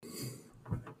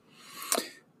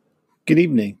Good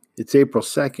evening. It's April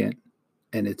 2nd,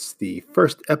 and it's the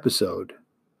first episode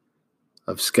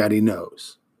of Scotty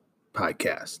Knows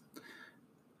podcast.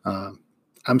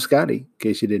 I'm Scotty, in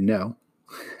case you didn't know.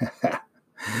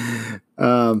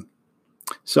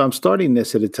 So I'm starting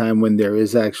this at a time when there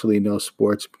is actually no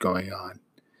sports going on.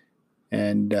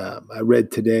 And I read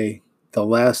today the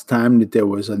last time that there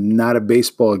was not a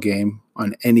baseball game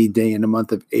on any day in the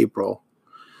month of April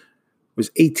was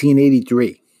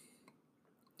 1883.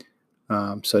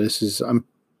 So this is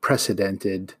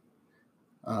unprecedented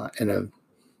in a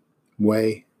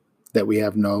way that we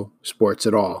have no sports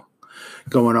at all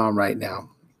going on right now.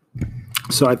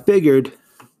 So I figured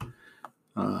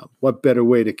what better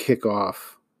way to kick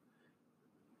off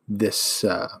this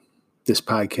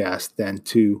podcast than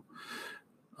to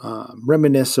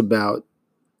reminisce about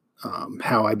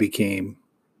how I became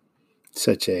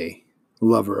such a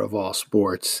lover of all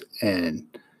sports and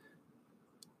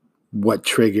what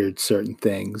triggered certain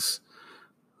things.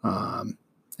 And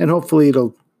hopefully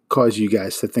it'll cause you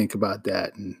guys to think about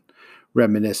that and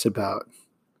reminisce about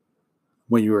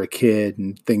when you were a kid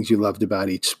and things you loved about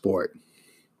each sport.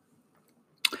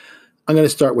 I'm going to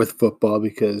start with football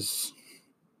because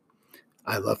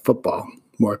I love football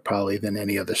more probably than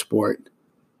any other sport.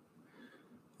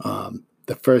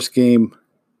 The first game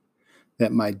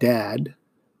that my dad,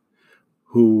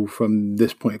 who from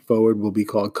this point forward will be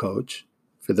called Coach,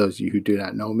 for those of you who do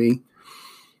not know me,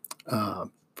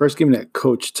 first game that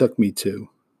Coach took me to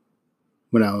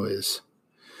when I was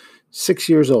 6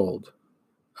 years old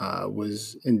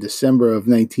was in December of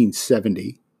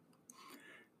 1970,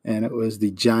 and it was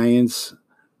the Giants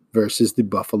versus the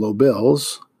Buffalo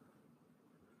Bills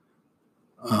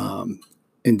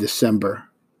in December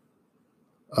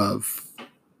of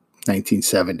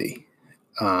 1970.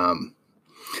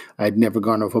 I'd never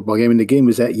gone to a football game, and the game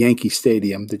was at Yankee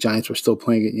Stadium. The Giants were still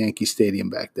playing at Yankee Stadium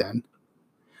back then.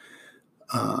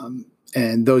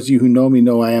 And those of you who know me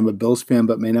know I am a Bills fan,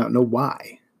 but may not know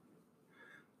why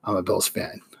I'm a Bills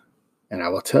fan. And I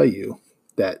will tell you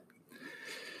that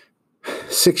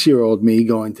 6-year-old me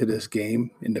going to this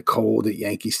game in the cold at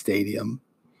Yankee Stadium,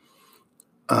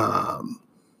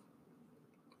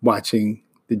 watching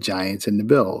the Giants and the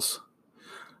Bills.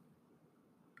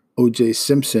 O.J.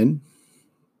 Simpson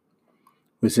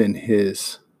was in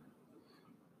his,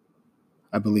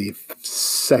 I believe,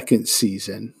 second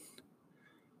season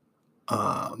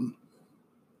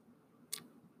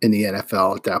in the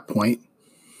NFL at that point.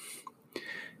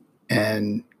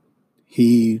 And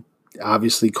he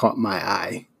obviously caught my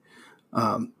eye.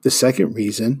 The second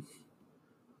reason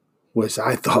was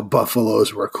I thought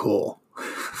Buffaloes were cool.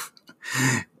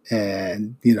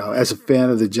 And, you know, as a fan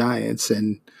of the Giants,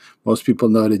 and most people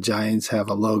know the Giants have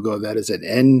a logo that is an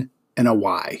N and a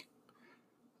Y.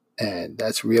 And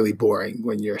that's really boring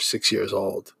when you're 6 years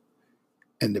old.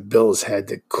 And the Bills had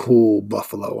the cool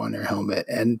buffalo on their helmet.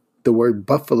 And the word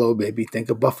buffalo made me think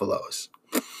of buffaloes.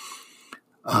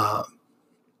 So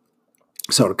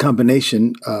the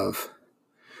combination of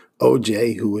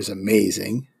OJ, who was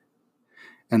amazing,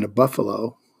 and the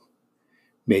buffalo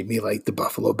made me like the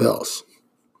Buffalo Bills.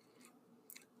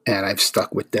 And I've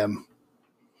stuck with them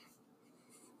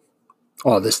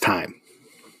all this time.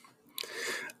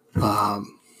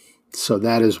 So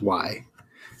that is why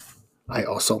I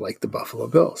also like the Buffalo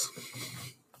Bills.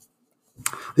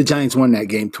 The Giants won that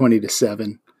game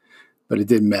 20-7, but it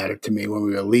didn't matter to me. When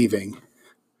we were leaving,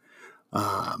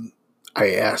 I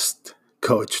asked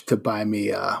Coach to buy me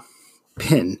a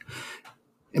pin.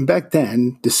 And back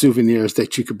then, the souvenirs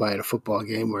that you could buy at a football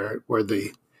game were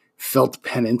the felt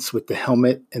pennants with the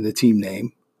helmet and the team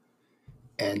name,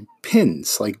 and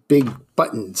pins, like big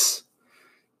buttons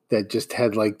that just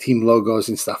had like team logos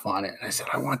and stuff on it. And I said,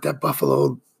 I want that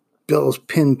Buffalo Bills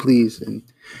pin, please. And,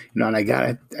 you know, and I got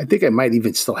it. I think I might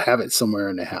even still have it somewhere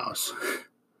in the house.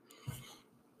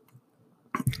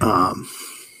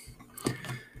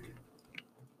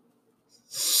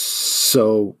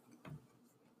 So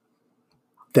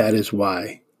that is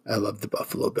why I love the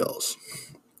Buffalo Bills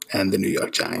and the New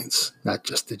York Giants, not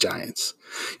just the Giants.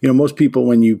 You know, most people,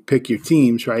 when you pick your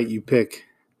teams, right,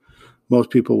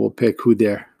 most people will pick who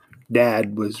their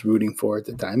dad was rooting for at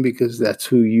the time because that's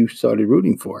who you started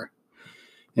rooting for.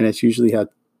 And that's usually how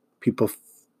people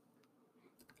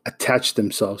attach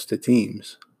themselves to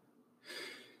teams.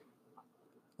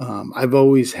 I've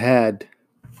always had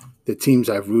the teams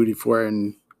I've rooted for,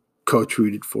 and Coach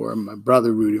rooted for, my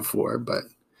brother rooted for, but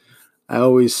I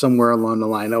always, somewhere along the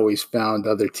line, always found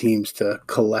other teams to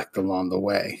collect along the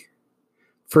way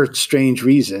for strange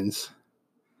reasons,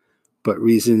 but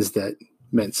reasons that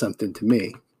meant something to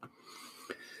me.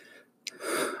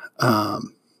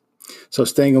 So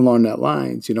staying along that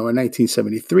lines, in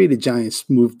 1973, the Giants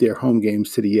moved their home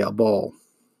games to the Yale Bowl.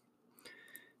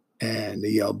 And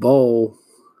the Yale Bowl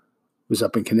was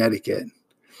up in Connecticut.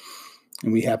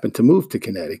 And we happened to move to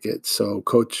Connecticut. So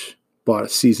Coach bought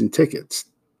us season tickets.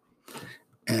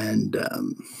 And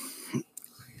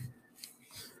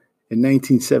in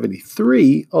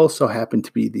 1973 also happened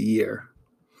to be the year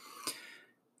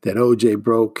that O.J.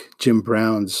 broke Jim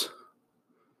Brown's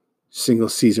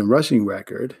single-season rushing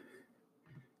record.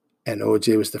 And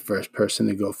O.J. was the first person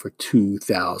to go for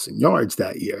 2,000 yards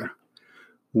that year,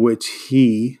 which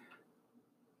he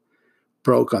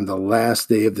broke on the last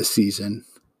day of the season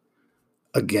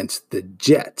against the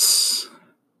Jets,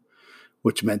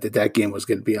 which meant that game was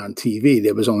going to be on TV.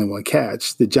 There was only one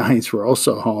catch. The Giants were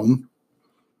also home,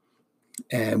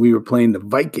 and we were playing the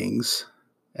Vikings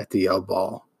at the Yale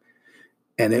Bowl,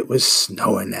 and it was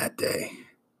snowing that day.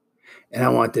 And I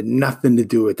wanted nothing to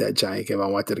do with that Giant game. I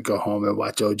wanted to go home and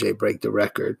watch O.J. break the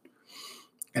record.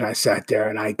 And I sat there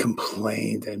and I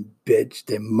complained and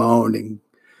bitched and moaned and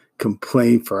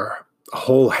complained for a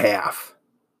whole half.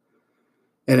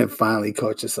 And then finally,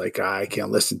 Coach is like, I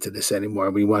can't listen to this anymore.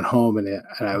 We went home and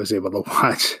I was able to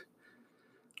watch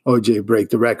O.J. break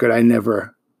the record. I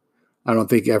don't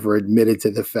think ever admitted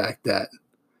to the fact that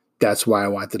that's why I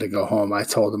wanted to go home. I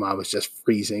told him I was just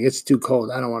freezing. It's too cold.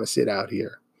 I don't want to sit out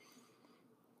here.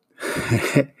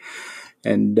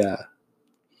 And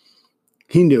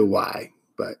he knew why,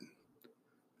 but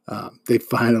they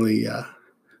finally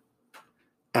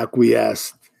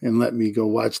acquiesced and let me go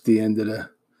watch the end of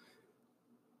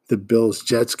the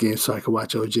Bills-Jets game so I could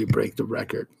watch O.J. break the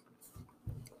record.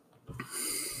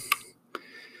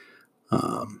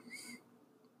 But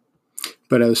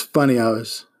it was funny. I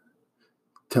was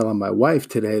telling my wife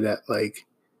today that, like,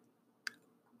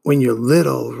 when you're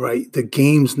little, right, the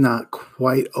game's not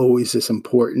quite always as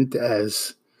important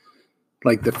as,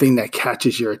 like, the thing that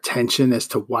catches your attention as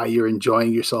to why you're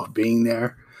enjoying yourself being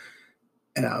there.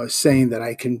 And I was saying that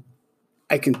I can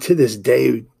to this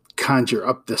day conjure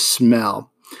up the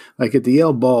smell. Like at the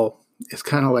Yale Bowl, it's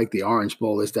kind of like the Orange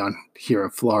Bowl is down here in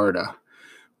Florida,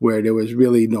 where there was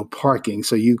really no parking.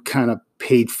 So you kind of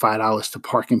paid $5 to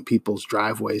park in people's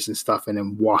driveways and stuff and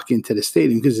then walk into the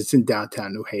stadium because it's in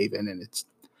downtown New Haven and it's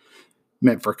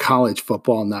meant for college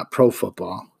football, not pro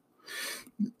football.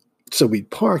 So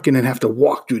we'd park and then have to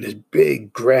walk through this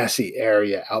big grassy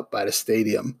area out by the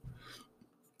stadium.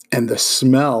 And the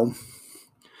smell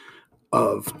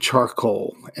of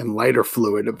charcoal and lighter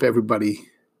fluid of everybody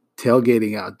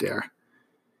tailgating out there,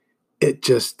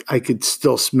 I could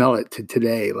still smell it to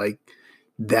today. Like,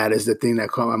 that is the thing that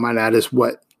caught my mind. That is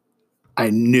what I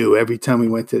knew every time we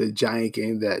went to the Giant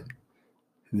game,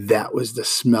 that was the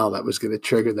smell that was going to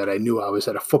trigger that I knew I was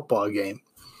at a football game.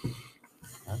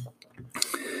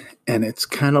 And it's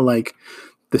kind of like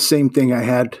the same thing I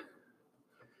had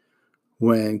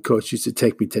when Coach used to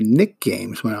take me to Knick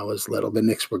games when I was little. The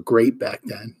Knicks were great back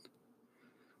then.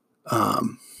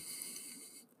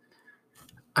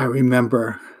 I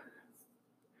remember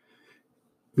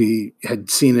we had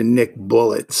seen a Knick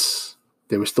Bullets.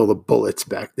 They were still the Bullets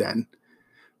back then.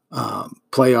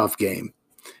 Playoff game.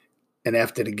 And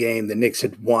after the game, the Knicks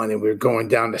had won, and we were going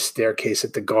down the staircase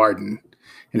at the Garden.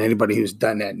 And anybody who's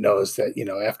done that knows that,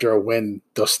 after a win,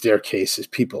 those staircases,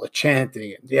 people are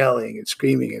chanting and yelling and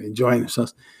screaming and enjoying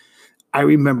themselves. I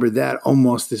remember that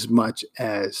almost as much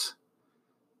as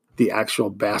the actual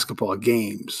basketball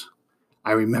games.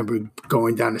 I remember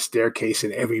going down the staircase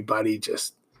and everybody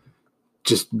just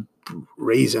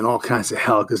raising all kinds of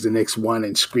hell because the Knicks won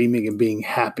and screaming and being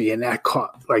happy. And that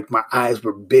caught, like, my eyes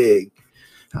were big.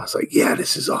 I was like, yeah,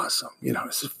 this is awesome.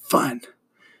 This is fun.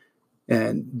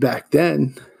 And back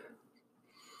then,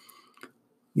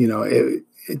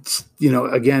 it's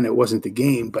again, it wasn't the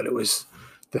game, but it was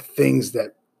the things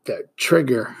that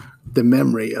trigger the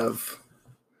memory of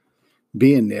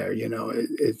being there.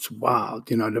 It's wild.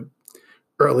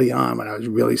 Early on when I was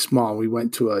really small, we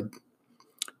went to a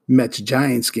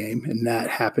Mets-Giants game, and that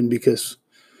happened because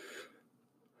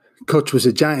Coach was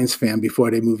a Giants fan before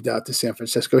they moved out to San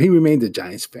Francisco. He remained a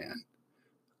Giants fan,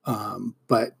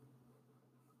 but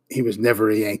he was never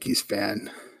a Yankees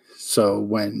fan. So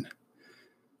when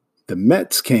the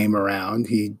Mets came around,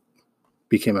 he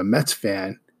became a Mets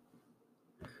fan.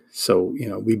 So,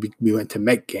 we went to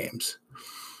Met games.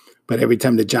 But every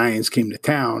time the Giants came to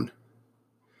town,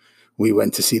 we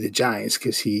went to see the Giants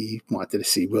because he wanted to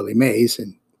see Willie Mays,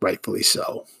 and rightfully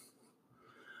so.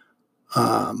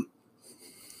 But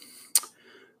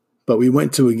we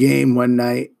went to a game one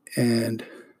night, and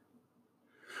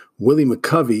Willie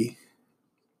McCovey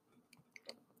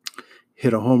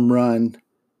hit a home run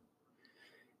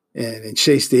And in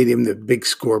Shea Stadium, the big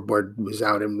scoreboard was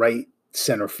out in right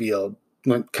center field,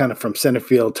 went kind of from center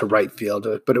field to right field,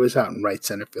 but it was out in right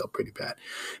center field pretty bad.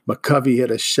 McCovey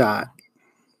hit a shot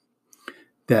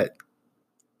that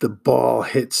the ball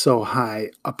hit so high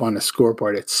up on the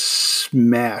scoreboard, it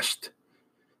smashed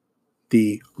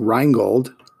the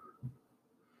Rheingold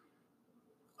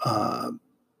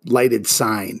lighted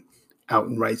sign out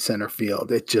in right center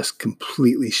field. It just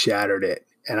completely shattered it.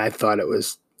 And I thought it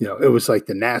was, it was like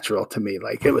the natural to me.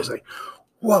 Like, it was like,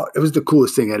 whoa, it was the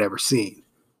coolest thing I'd ever seen.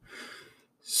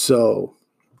 So,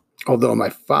 although my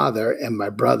father and my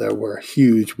brother were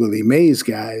huge Willie Mays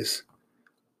guys,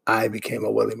 I became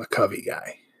a Willie McCovey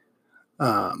guy.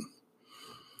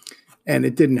 And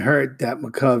it didn't hurt that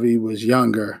McCovey was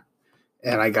younger,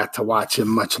 and I got to watch him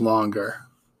much longer,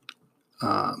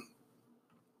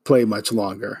 play much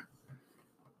longer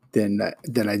than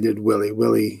I did Willie.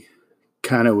 Willie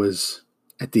kind of was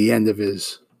at the end of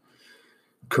his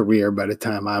career by the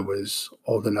time I was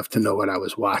old enough to know what I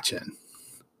was watching.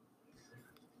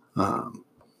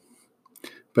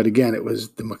 But again, it was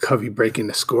the McCovey breaking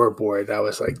the scoreboard. I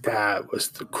was like, that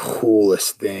was the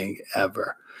coolest thing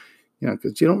ever.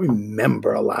 Because you don't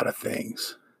remember a lot of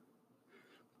things.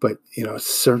 But,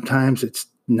 sometimes it's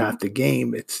not the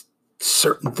game. It's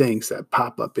certain things that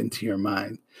pop up into your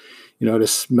mind. The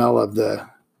smell of the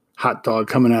hot dog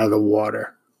coming out of the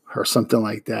water or something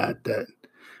like that, that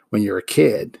when you're a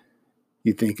kid,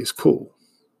 you think is cool.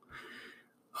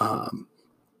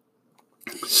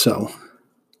 So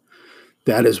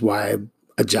that is why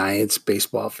a Giants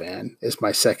baseball fan is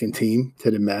my second team to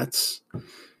the Mets,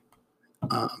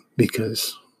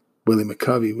 because Willie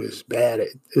McCovey was bad.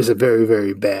 It was a very,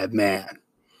 very bad man.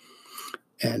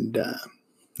 And,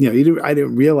 I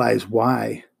didn't realize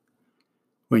why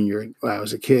when I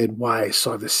was a kid, why I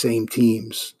saw the same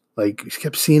teams. Like, you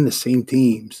kept seeing the same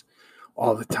teams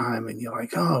all the time. And you're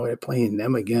like, oh, they're playing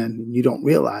them again. And you don't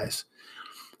realize,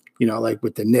 like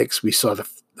with the Knicks, we saw the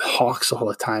Hawks all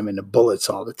the time and the Bullets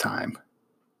all the time.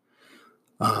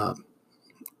 Like,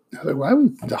 why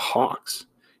would the Hawks?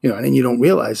 And then you don't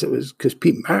realize it was because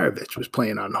Pete Maravich was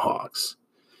playing on the Hawks.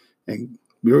 And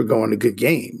we were going to good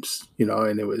games,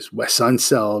 and it was Wes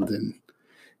Unseld and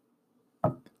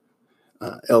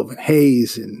Elvin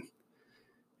Hayes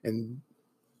and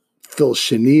Phil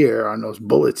Chenier on those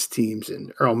Bullets teams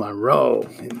and Earl Monroe.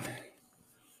 And,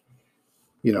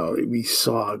 we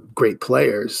saw great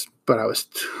players, but I was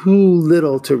too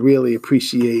little to really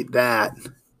appreciate that.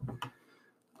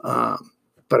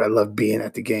 But I loved being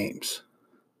at the games.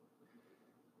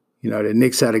 The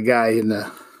Knicks had a guy in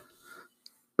the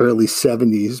early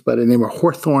 70s by the name of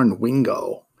Hawthorne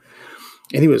Wingo.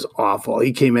 And he was awful.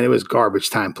 He came in, it was garbage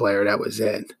time player, that was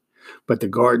it. But the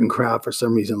Garden crowd, for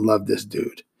some reason, loved this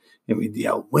dude. And they'd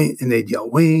yell,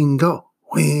 Wingo,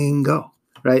 Wingo,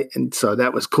 right? And so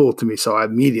that was cool to me. So I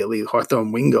immediately,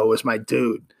 Hawthorne Wingo was my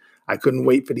dude. I couldn't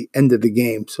wait for the end of the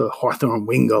game so Hawthorne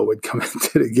Wingo would come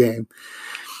into the game.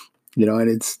 And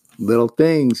it's little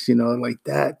things, like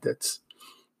that. That's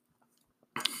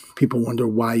people wonder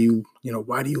why do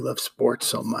you love sports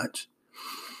so much?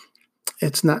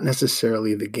 It's not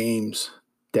necessarily the games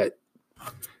that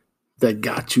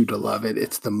got you to love it.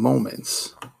 It's the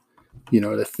moments,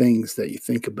 the things that you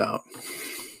think about.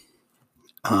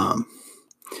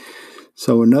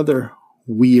 So another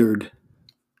weird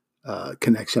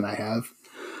connection I have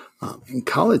in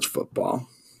college football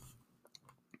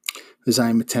is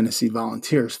I'm a Tennessee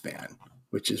Volunteers fan,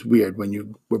 which is weird when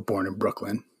you were born in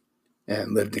Brooklyn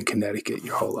and lived in Connecticut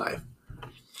your whole life.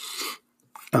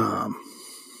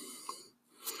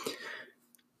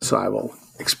 So I will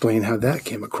explain how that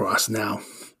came across now,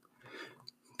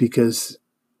 because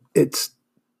it's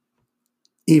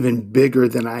even bigger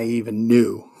than I even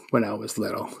knew when I was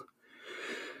little.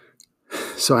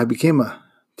 So I became a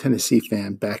Tennessee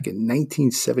fan back in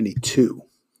 1972.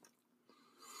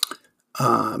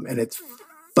 And it's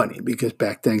funny because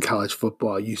back then college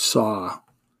football, you saw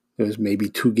there was maybe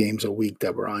 2 games a week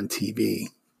that were on TV,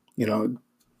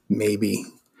 maybe,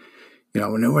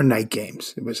 when there were night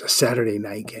games. It was a Saturday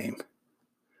night game.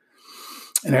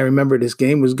 And I remember this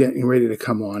game was getting ready to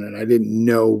come on, and I didn't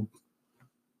know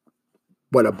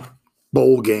what a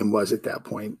bowl game was at that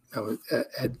point. I was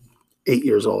at 8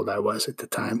 years old, I was at the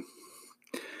time.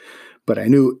 But I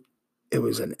knew it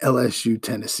was an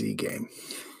LSU-Tennessee game.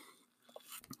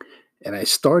 And I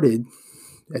started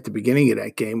at the beginning of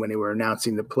that game when they were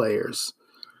announcing the players.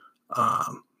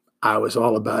 I was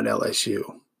all about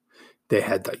LSU. They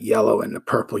had the yellow and the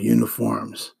purple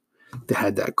uniforms. They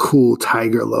had that cool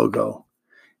tiger logo.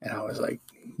 And I was like,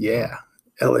 yeah,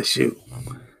 LSU.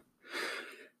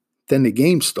 Then the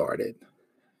game started.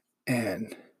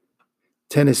 And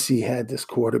Tennessee had this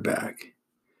quarterback,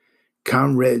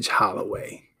 Conrad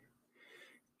Holloway,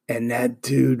 and that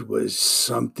dude was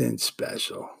something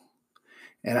special.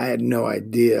 And I had no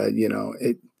idea,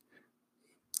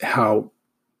 how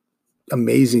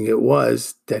amazing it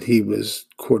was that he was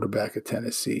quarterback of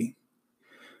Tennessee,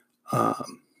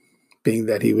 being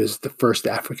that he was the first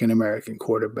African-American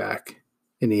quarterback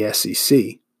in the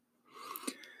SEC.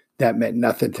 That meant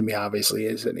nothing to me, obviously,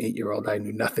 as an 8-year-old. I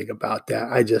knew nothing about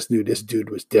that. I just knew this dude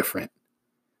was different.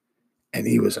 And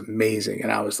he was amazing.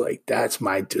 And I was like, that's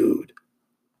my dude.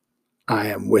 I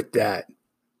am with that.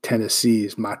 Tennessee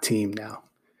is my team now.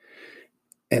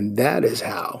 And that is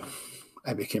how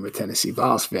I became a Tennessee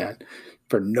Vols fan,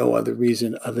 for no other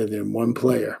reason other than one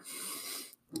player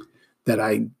that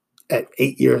I, at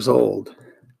 8 years old,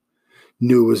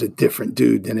 knew was a different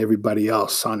dude than everybody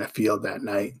else on the field that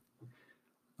night.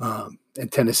 And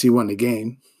Tennessee won the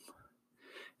game.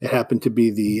 It happened to be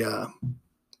the,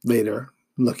 later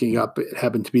looking up, it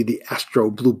happened to be the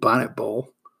Astro Blue Bonnet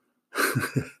Bowl.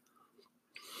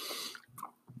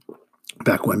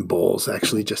 Back when bowls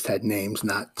actually just had names,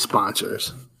 not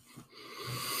sponsors.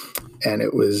 And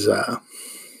it was an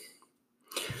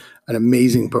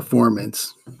amazing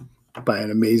performance by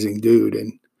an amazing dude,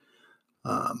 and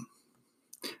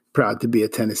proud to be a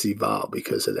Tennessee Vol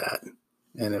because of that.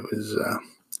 And it was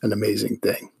an amazing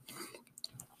thing.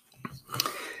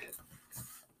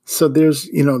 So there's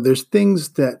things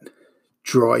that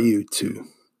draw you to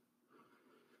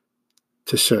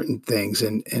certain things,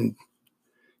 and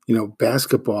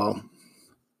basketball,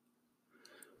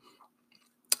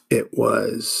 it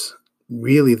was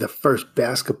really the first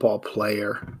basketball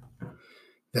player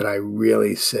that I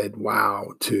really said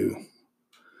wow to.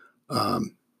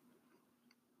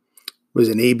 Was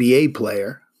an ABA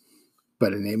player by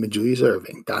the name of Julius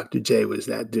Erving. Dr. J was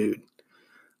that dude.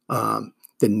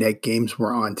 The net games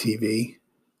were on TV,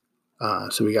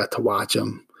 so we got to watch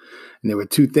them. And there were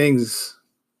two things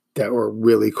that were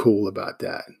really cool about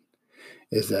that.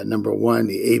 Is that, number one,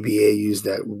 the ABA used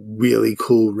that really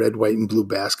cool red, white, and blue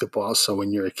basketball. So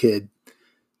when you're a kid,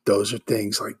 those are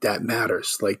things like that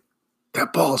matters. Like,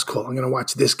 that ball's cool. I'm going to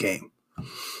watch this game.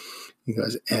 He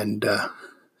goes, and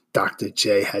Dr.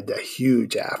 J had that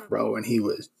huge afro, and he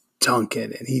was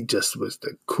dunking, and he just was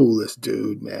the coolest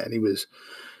dude, man. He was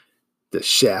the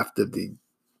shaft of the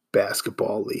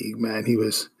basketball league, man. He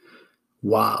was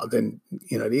wild. And,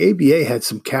 the ABA had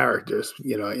some characters,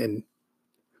 and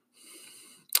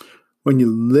when you're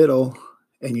little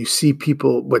and you see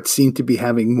people what seem to be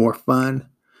having more fun,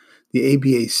 the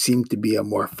ABA seemed to be a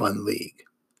more fun league.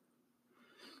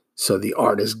 So the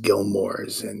Artis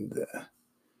Gilmores and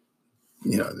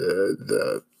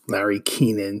the Larry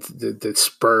Keenan, the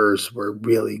Spurs were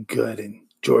really good, and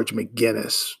George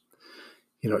McGinnis,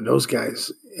 those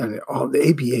guys, and all the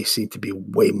ABA seemed to be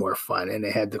way more fun, and they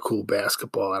had the cool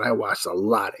basketball. And I watched a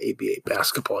lot of ABA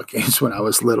basketball games when I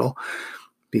was little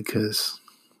because,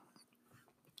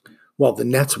 well, the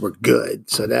Nets were good,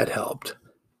 so that helped.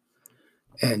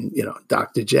 And,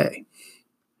 Dr. J.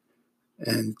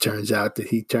 And turns out that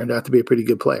he turned out to be a pretty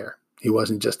good player. He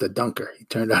wasn't just a dunker. He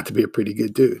turned out to be a pretty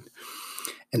good dude.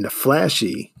 And the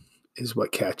flashy is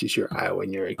what catches your eye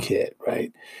when you're a kid,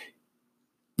 right?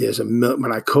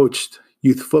 When I coached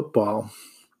youth football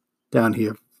down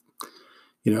here,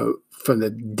 from the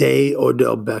day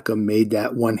Odell Beckham made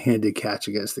that one-handed catch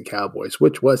against the Cowboys,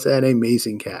 which was an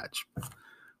amazing catch,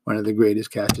 one of the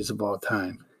greatest catches of all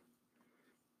time.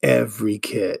 Every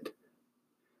kid,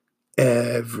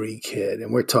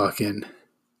 and we're talking,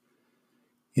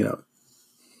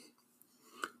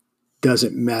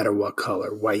 doesn't matter what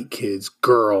color, white kids,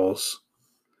 girls,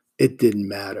 it didn't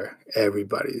matter.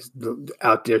 Everybody's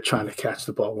out there trying to catch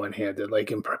the ball one-handed,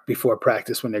 like before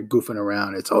practice when they're goofing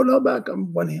around. It's, oh, no,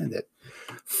 Beckham, one-handed.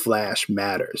 Flash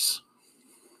matters.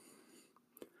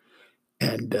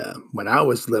 And when I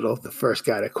was little, the first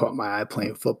guy that caught my eye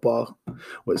playing football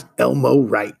was Elmo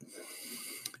Wright.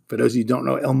 For those of you who don't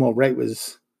know, Elmo Wright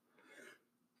was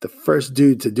the first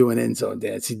dude to do an end zone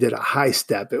dance. He did a high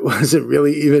step. It wasn't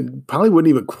really probably wouldn't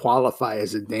even qualify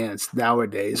as a dance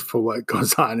nowadays for what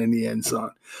goes on in the end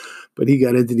zone. But he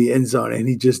got into the end zone and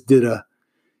he just did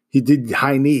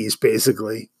high knees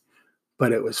basically,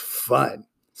 but it was fun.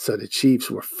 So the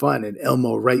Chiefs were fun, and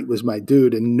Elmo Wright was my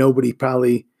dude, and nobody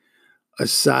probably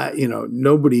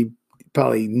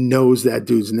knows that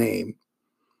dude's name.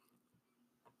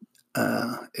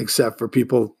 Except for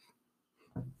people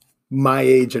my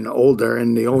age and older,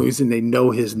 and the only reason they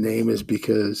know his name is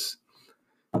because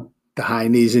the high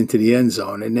knees into the end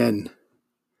zone. And then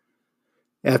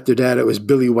after that, it was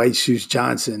Billy White Shoes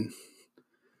Johnson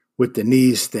with the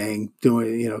knees thing,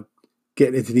 doing,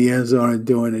 getting into the end zone and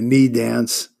doing a knee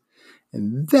dance.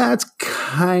 And that's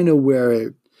kind of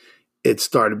where it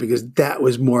started, because that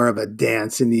was more of a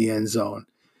dance in the end zone.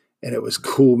 And it was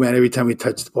cool, man. Every time we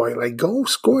touched the ball, you're like, go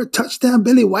score a touchdown,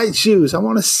 Billy White Shoes. I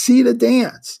want to see the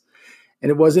dance. And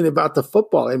it wasn't about the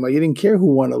football anymore. You didn't care who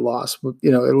won or lost,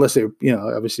 unless they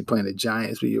were, obviously playing the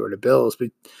Giants, but you were the Bills. But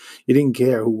you didn't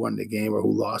care who won the game or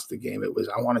who lost the game. It was,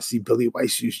 I want to see Billy White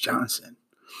Shoes Johnson.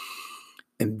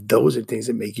 And those are things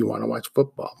that make you want to watch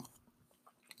football.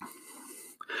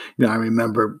 I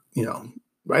remember,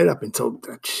 right up until,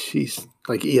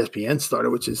 like ESPN started,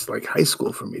 which is like high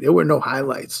school for me. There were no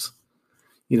highlights.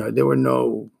 There were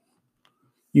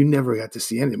you never got to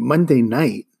see anything. Monday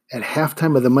night, at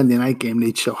halftime of the Monday night game,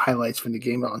 they'd show highlights from the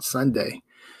game on Sunday.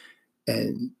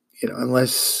 And,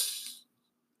 unless,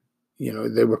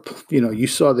 they were, you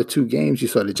saw the two games. You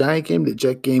saw the Giant game, the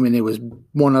Jet game, and there was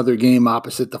one other game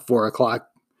opposite the 4:00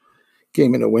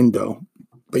 game in the window.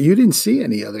 But you didn't see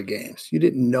any other games. You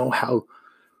didn't know how,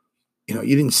 you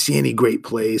didn't see any great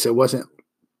plays. It wasn't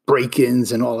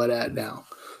break-ins and all of that now.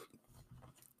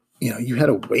 You had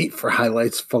to wait for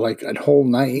highlights for like a whole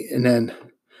night and then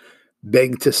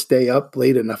beg to stay up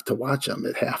late enough to watch them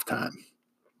at halftime.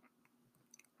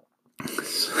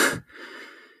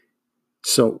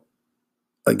 So,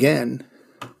 again,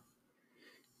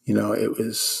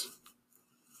 it's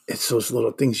those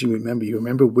little things you remember. You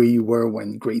remember where you were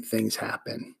when great things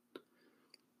happen.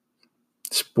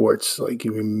 Sports, like,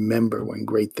 you remember when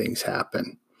great things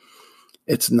happen.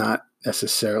 It's not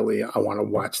necessarily, I want to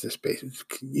watch this base.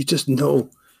 You just know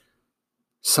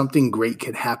something great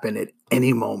can happen at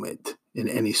any moment in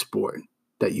any sport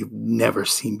that you've never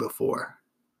seen before.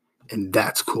 And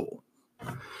that's cool.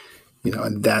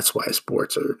 And that's why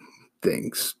sports are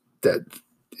things that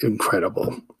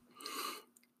incredible.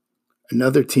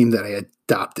 Another team that I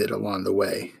adopted along the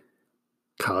way,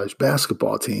 college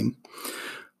basketball team,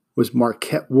 was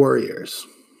Marquette Warriors.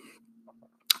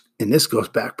 And this goes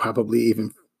back probably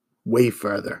even way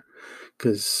further,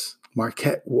 because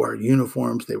Marquette wore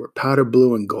uniforms. They were powder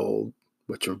blue and gold,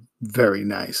 which were very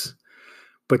nice.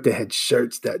 But they had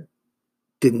shirts that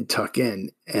didn't tuck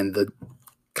in, and the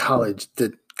college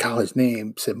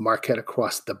name said Marquette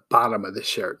across the bottom of the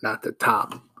shirt, not the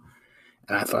top.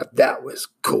 And I thought that was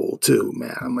cool too,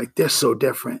 man. I'm like, they're so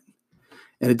different.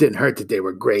 And it didn't hurt that they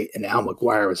were great. And Al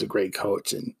McGuire was a great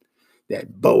coach. And they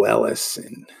had Bo Ellis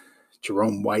and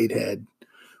Jerome Whitehead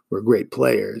were great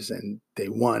players. And they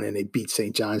won, and they beat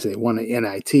St. John's. They won the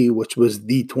NIT, which was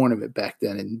the tournament back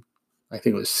then. And I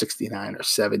think it was 69 or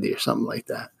 70 or something like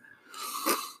that.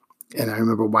 And I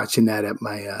remember watching that at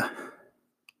my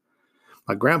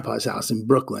grandpa's house in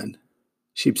Brooklyn,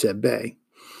 Sheepshead Bay.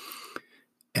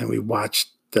 And we watched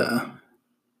the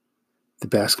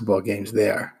basketball games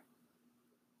there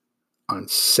on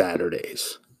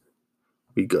Saturdays.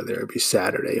 We'd go there every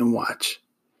Saturday and watch.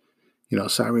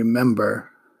 So I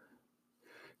remember,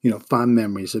 fond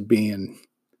memories of being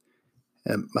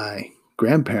at my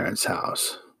grandparents'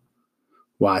 house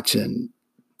watching,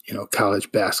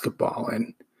 college basketball.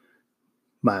 And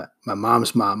my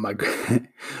mom's mom,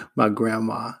 my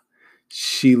grandma,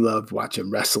 she loved watching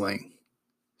wrestling.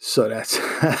 So that's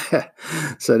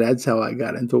how I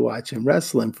got into watching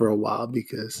wrestling for a while,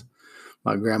 because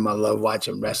my grandma loved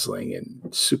watching wrestling and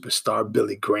superstar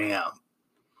Billy Graham.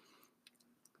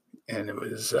 And it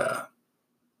was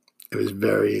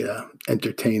very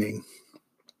entertaining.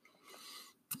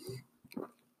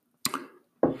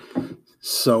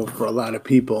 So for a lot of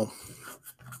people,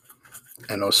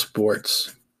 I know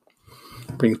sports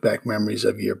brings back memories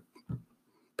of your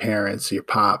parents, your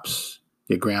pops,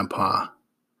 your grandpa,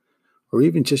 or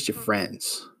even just your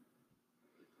friends.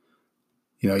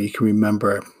 You can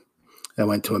remember I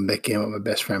went to a Met game with my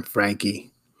best friend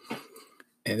Frankie,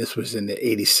 and this was in the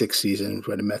 86 season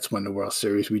when the Mets won the World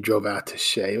Series. We drove out to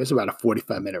Shea. It was about a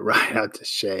 45-minute ride out to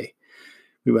Shea.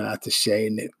 We went out to Shea,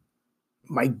 and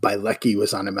Mike Bielecki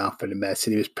was on the mound for the Mets,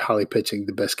 and he was probably pitching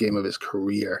the best game of his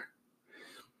career.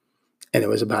 And it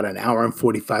was about an hour and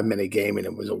 45-minute game, and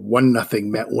it was a 1-0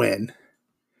 Met win.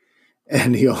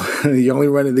 And the only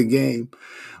run of the game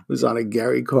was on a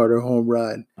Gary Carter home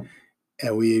run.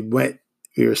 And we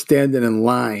were standing in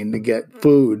line to get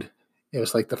food. It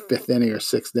was like the 5th inning or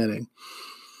 6th inning.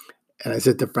 And I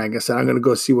said to Frank, I said, I'm going to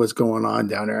go see what's going on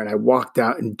down there. And I walked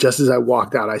out, and just as I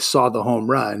walked out, I saw the home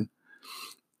run.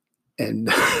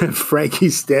 And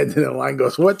Frankie's standing in line,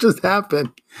 goes, what just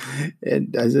happened?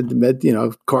 And I said,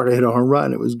 Carter hit a home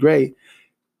run. It was great.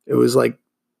 It was like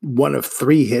one of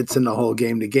 3 hits in the whole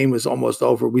game. The game was almost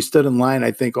over. We stood in line,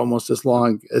 I think, almost as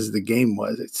long as the game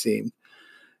was, it seemed.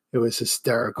 It was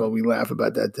hysterical. We laugh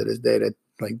about that to this day. That,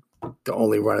 like, the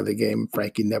only run of the game.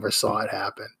 Frankie never saw it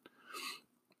happen.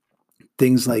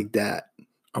 Things like that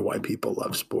are why people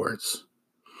love sports.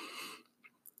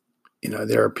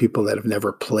 There are people that have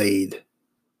never played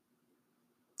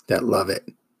that love it.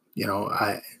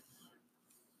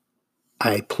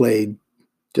 I played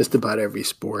just about every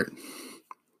sport.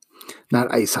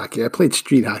 Not ice hockey. I played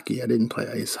street hockey. I didn't play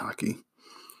ice hockey.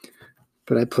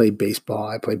 But I played baseball.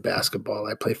 I played basketball.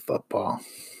 I played football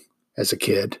as a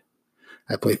kid.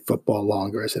 I played football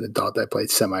longer as an adult. I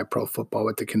played semi-pro football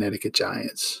with the Connecticut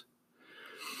Giants.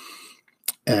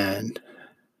 And,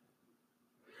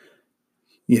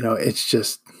 it's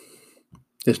just,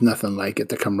 there's nothing like it,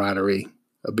 the camaraderie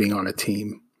of being on a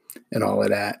team and all of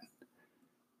that.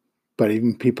 But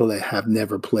even people that have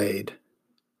never played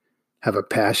have a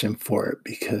passion for it,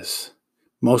 because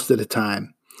most of the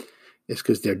time it's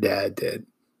because their dad did,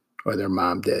 or their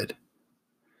mom did,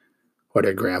 or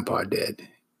their grandpa did,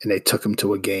 and they took them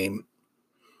to a game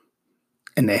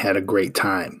and they had a great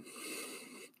time.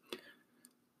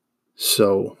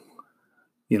 So,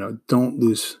 don't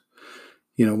lose,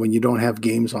 when you don't have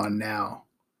games on now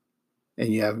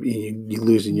and you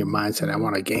lose in your mindset, I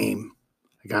want a game.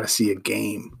 I got to see a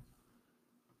game.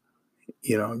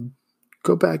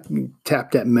 Go back and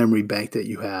tap that memory bank that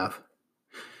you have,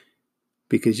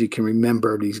 because you can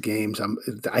remember these games.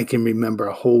 I can remember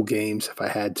whole games if I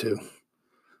had to.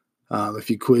 If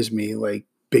you quiz me, like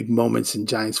big moments in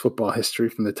Giants football history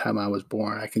from the time I was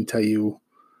born, I can tell you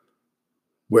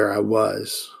where I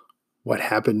was, what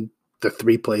happened the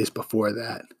 3 plays before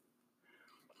that,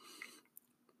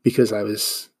 because I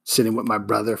was sitting with my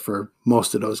brother for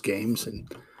most of those games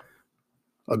and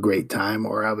a great time,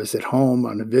 or I was at home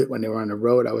when they were on the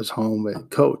road. I was home with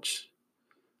Coach,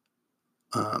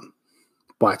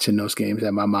 watching those games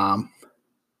at my mom.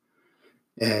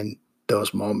 And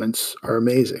those moments are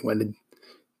amazing. When the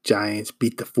Giants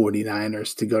beat the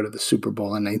 49ers to go to the Super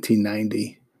Bowl in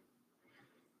 1990,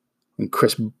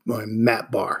 when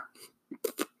Matt Barr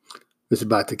was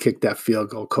about to kick that field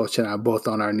goal, Coach and I both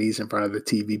on our knees in front of the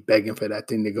TV begging for that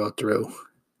thing to go through.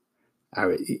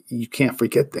 You can't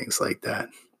forget things like that.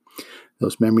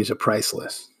 Those memories are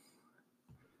priceless.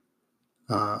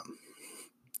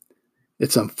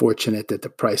 It's unfortunate that the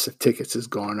price of tickets has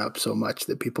gone up so much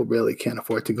that people really can't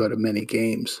afford to go to many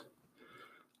games.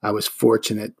 I was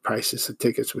fortunate. Prices of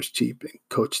tickets was cheap, and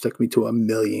Coach took me to 1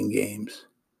 million games,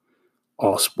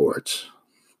 all sports.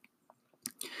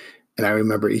 And I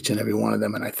remember each and every one of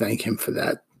them, and I thank him for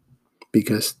that,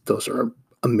 because those are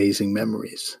amazing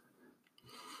memories.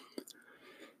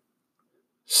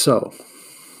 So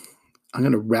I'm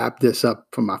going to wrap this up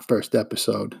for my first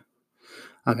episode.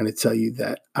 I'm going to tell you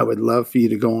that I would love for you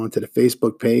to go onto the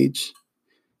Facebook page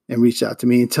and reach out to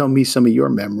me and tell me some of your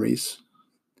memories,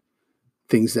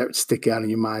 things that stick out in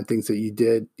your mind, things that you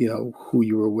did, who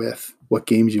you were with, what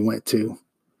games you went to,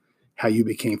 how you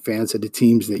became fans of the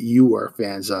teams that you were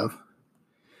fans of.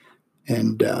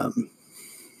 And I'm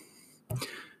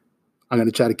going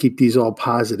to try to keep these all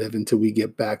positive until we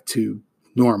get back to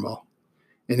normal.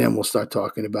 And then we'll start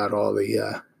talking about all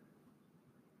the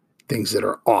things that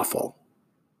are awful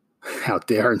out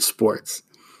there in sports,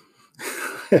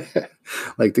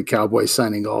 like the Cowboys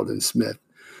signing Aldon Smith.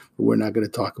 But we're not going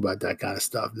to talk about that kind of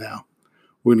stuff now.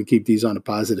 We're going to keep these on a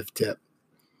positive tip.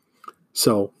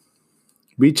 So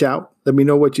reach out. Let me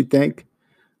know what you think.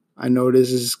 I know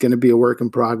this is going to be a work in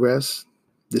progress.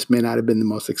 This may not have been the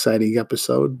most exciting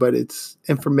episode, but it's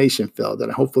information filled,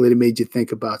 and hopefully it made you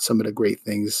think about some of the great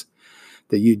things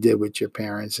that you did with your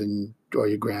parents or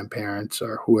your grandparents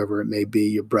or whoever it may be,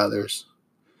 your brothers.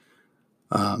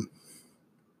 Let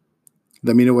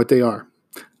me know what they are.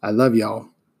 I love y'all.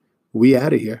 We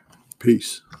out of here.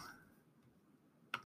 Peace.